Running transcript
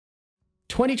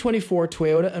2024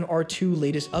 Toyota MR2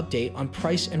 latest update on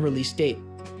price and release date.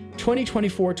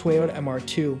 2024 Toyota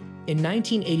MR2. In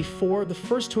 1984, the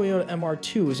first Toyota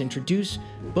MR2 was introduced,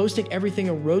 boasting everything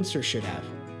a roadster should have.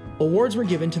 Awards were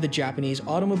given to the Japanese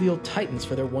automobile titans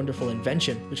for their wonderful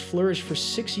invention, which flourished for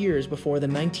 6 years before the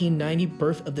 1990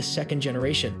 birth of the second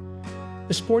generation.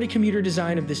 The sporty commuter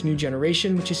design of this new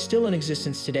generation, which is still in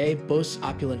existence today, boasts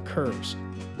opulent curves.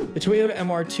 The Toyota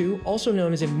MR2, also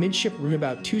known as a Midship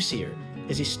Runabout two-seater,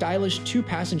 is a stylish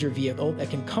two-passenger vehicle that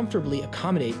can comfortably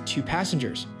accommodate 2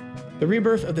 passengers. The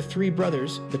rebirth of the three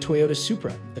brothers, the Toyota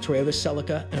Supra, the Toyota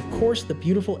Celica, and of course the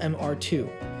beautiful MR2,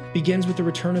 begins with the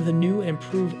return of the new and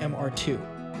improved MR2.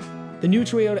 The new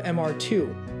Toyota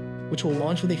MR2, which will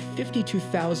launch with a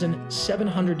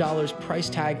 $52,700 price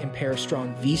tag and pair of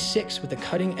strong V6 with a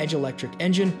cutting-edge electric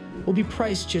engine, will be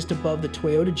priced just above the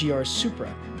Toyota GR Supra,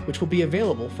 which will be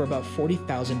available for about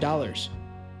 $40,000.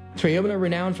 Toyota,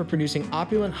 renowned for producing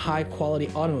opulent, high-quality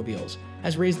automobiles,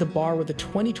 has raised the bar with the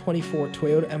 2024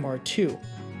 Toyota MR2,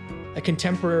 a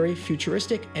contemporary,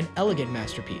 futuristic, and elegant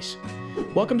masterpiece.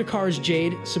 Welcome to Cars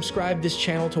Jade. Subscribe this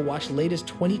channel to watch latest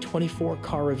 2024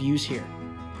 car reviews here.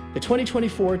 The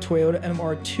 2024 Toyota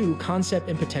MR2 concept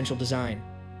and potential design.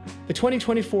 The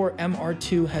 2024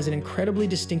 MR2 has an incredibly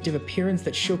distinctive appearance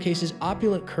that showcases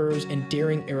opulent curves and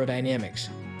daring aerodynamics.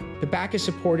 The back is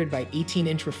supported by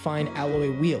 18-inch refined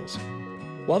alloy wheels,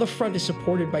 while the front is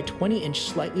supported by 20-inch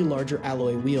slightly larger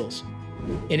alloy wheels.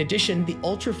 In addition, the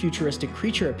ultra-futuristic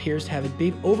creature appears to have a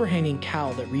big overhanging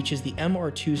cowl that reaches the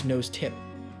MR2's nose tip.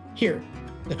 Here,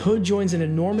 the hood joins an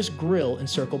enormous grille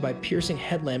encircled by piercing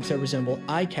headlamps that resemble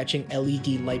eye-catching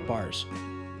LED light bars.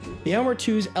 The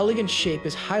MR2's elegant shape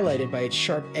is highlighted by its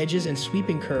sharp edges and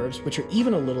sweeping curves, which are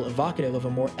even a little evocative of a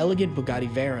more elegant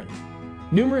Bugatti Veyron.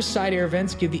 Numerous side air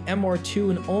vents give the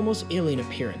MR2 an almost alien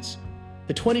appearance.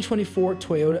 The 2024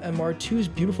 Toyota MR2's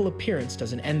beautiful appearance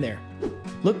doesn't end there.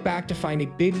 Look back to find a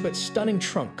big but stunning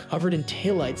trunk covered in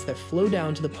taillights that flow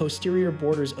down to the posterior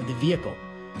borders of the vehicle.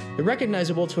 The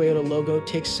recognizable Toyota logo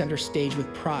takes center stage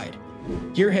with pride.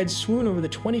 Gearheads swoon over the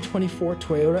 2024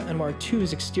 Toyota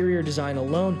MR2's exterior design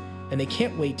alone, and they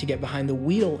can't wait to get behind the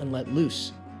wheel and let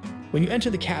loose. When you enter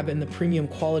the cabin, the premium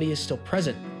quality is still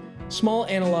present. Small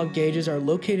analog gauges are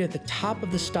located at the top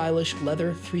of the stylish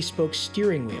leather 3-spoke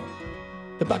steering wheel.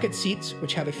 The bucket seats,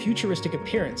 which have a futuristic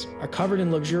appearance, are covered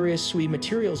in luxurious suede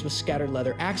materials with scattered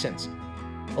leather accents.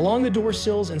 Along the door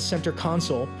sills and center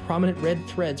console, prominent red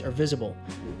threads are visible.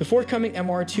 The forthcoming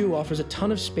MR2 offers a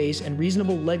ton of space and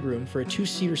reasonable legroom for a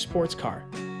 2-seater sports car.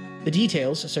 The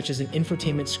details, such as an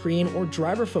infotainment screen or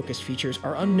driver-focused features,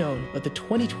 are unknown, but the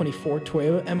 2024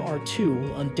 Toyota MR2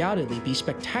 will undoubtedly be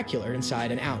spectacular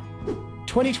inside and out.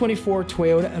 2024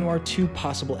 Toyota MR2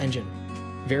 possible engine.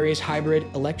 Various hybrid,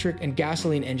 electric, and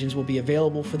gasoline engines will be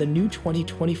available for the new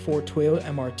 2024 Toyota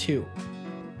MR2.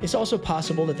 It's also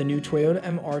possible that the new Toyota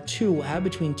MR2 will have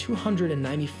between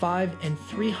 295 and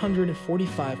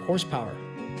 345 horsepower.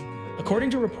 According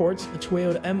to reports, the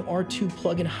Toyota MR2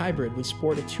 plug-in hybrid would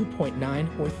sport a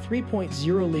 2.9 or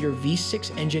 3.0-liter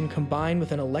V6 engine combined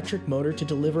with an electric motor to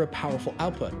deliver a powerful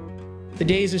output. The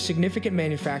days of significant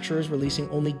manufacturers releasing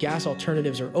only gas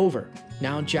alternatives are over.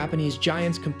 Now, Japanese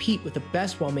giants compete with the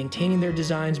best while maintaining their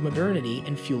design's modernity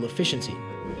and fuel efficiency.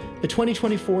 The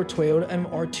 2024 Toyota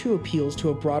MR2 appeals to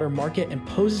a broader market and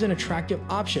poses an attractive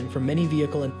option for many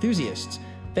vehicle enthusiasts,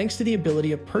 thanks to the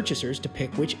ability of purchasers to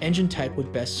pick which engine type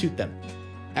would best suit them.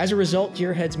 As a result,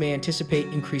 gearheads may anticipate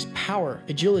increased power,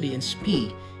 agility, and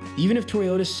speed, even if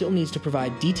Toyota still needs to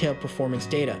provide detailed performance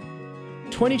data.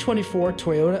 2024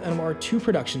 Toyota MR2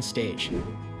 production stage.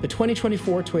 The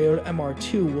 2024 Toyota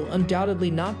MR2 will undoubtedly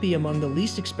not be among the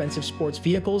least expensive sports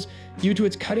vehicles due to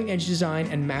its cutting-edge design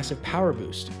and massive power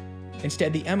boost.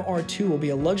 Instead, the MR2 will be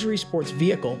a luxury sports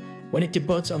vehicle when it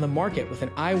debuts on the market with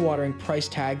an eye-watering price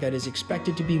tag that is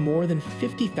expected to be more than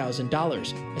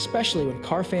 $50,000, especially when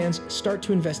car fans start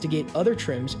to investigate other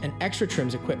trims and extra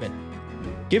trims equipment.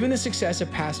 Given the success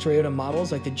of past Toyota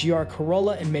models like the GR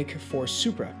Corolla and Make 4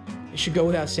 Supra, it should go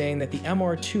without saying that the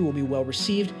MR2 will be well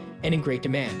received and in great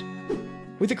demand.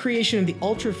 With the creation of the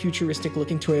ultra-futuristic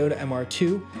looking Toyota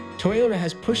MR2, Toyota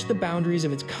has pushed the boundaries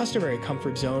of its customary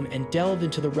comfort zone and delved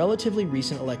into the relatively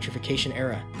recent electrification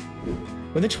era.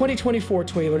 When the 2024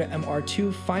 Toyota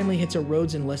MR2 finally hits our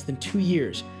roads in less than 2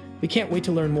 years, we can't wait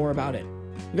to learn more about it.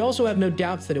 We also have no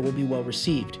doubts that it will be well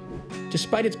received.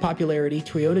 Despite its popularity,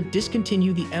 Toyota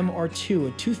discontinued the MR2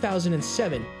 in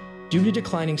 2007 due to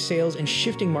declining sales and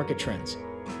shifting market trends.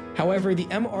 However, the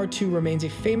MR2 remains a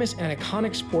famous and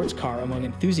iconic sports car among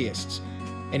enthusiasts,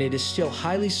 and it is still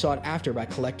highly sought after by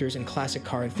collectors and classic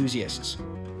car enthusiasts.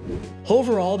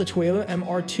 Overall, the Toyota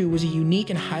MR2 was a unique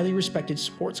and highly respected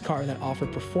sports car that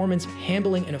offered performance,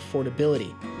 handling, and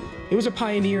affordability. It was a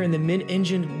pioneer in the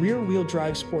mid-engined, rear-wheel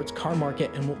drive sports car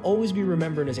market and will always be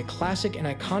remembered as a classic and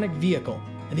iconic vehicle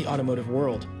in the automotive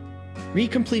world.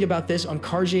 Read complete about this on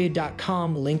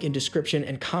carjade.com, link in description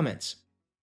and comments.